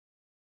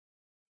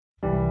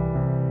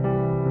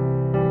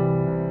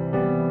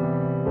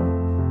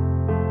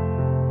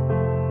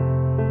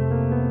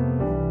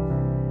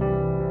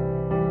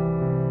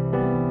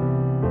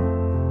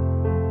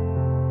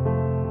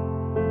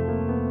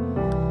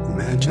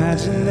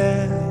Imagine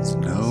there's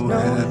no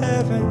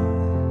heaven.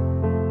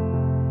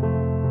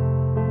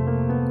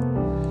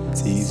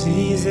 It's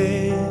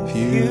easy if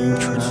you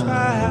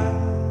try.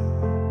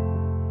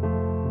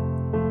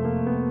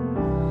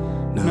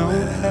 No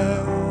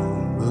hell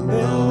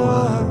below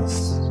us.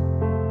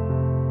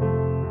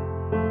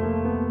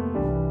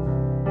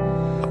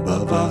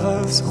 Above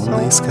us,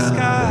 only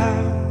sky.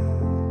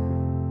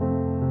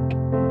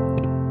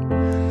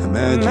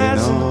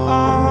 Imagine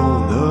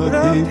all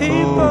the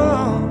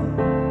people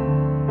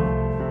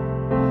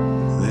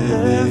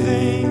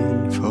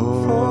living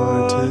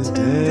for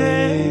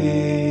today.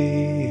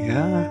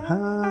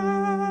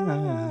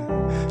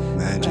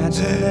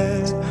 Imagine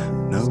there's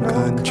no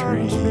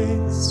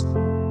countries.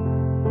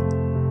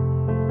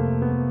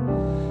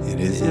 It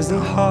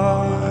isn't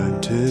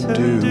hard to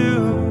do.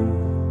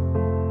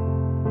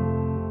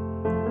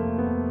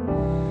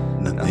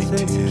 Nothing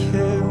to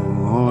kill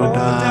or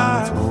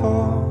die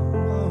for.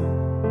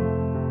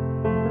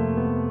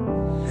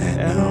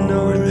 And no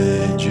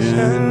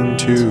religion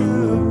too.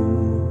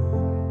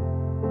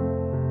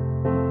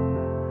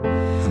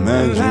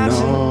 Imagine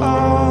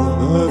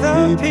all the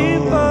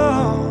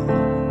people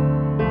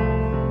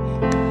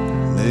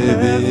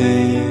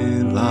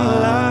living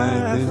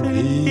life in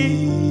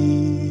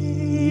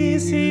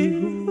peace.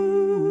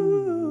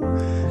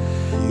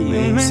 You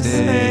may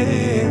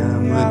say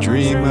I'm a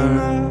dreamer,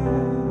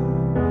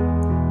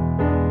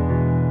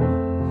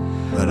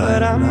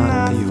 but I'm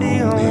not the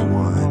only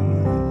one.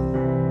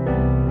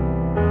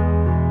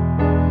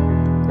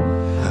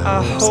 I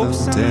hope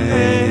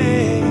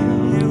someday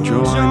you'll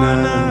join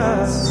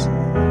us,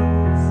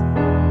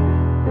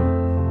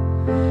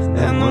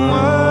 and the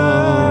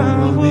world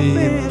will be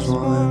as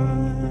one.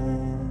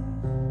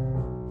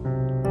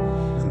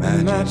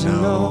 Imagine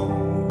no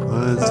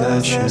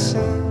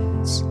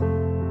possessions.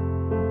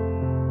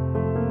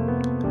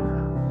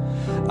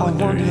 I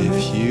wonder if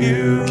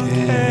you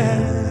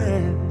can.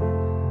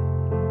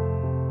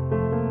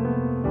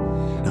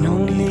 No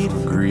need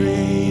for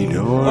greed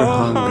or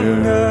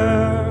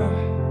hunger.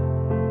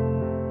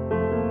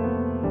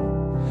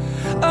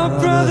 A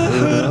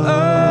brotherhood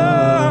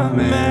of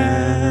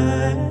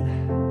man.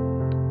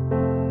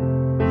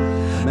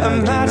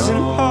 Imagine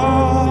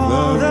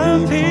all the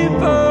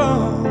people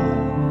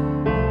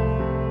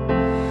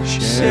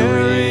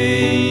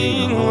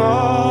sharing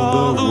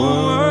all the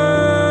world.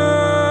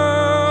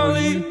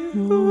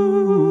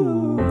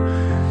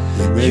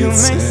 You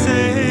may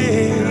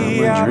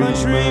say I'm a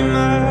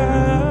dreamer,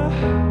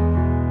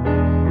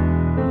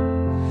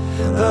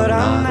 but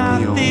I'm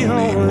not the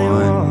only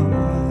one.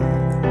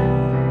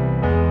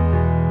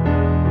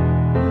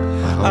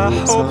 I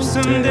hope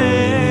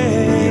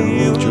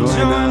someday you'll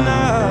join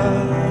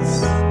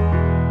us,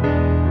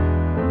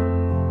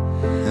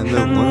 and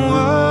the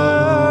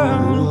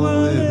world will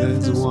live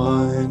as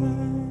one.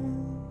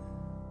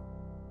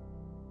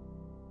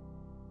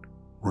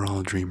 We're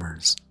all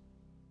dreamers.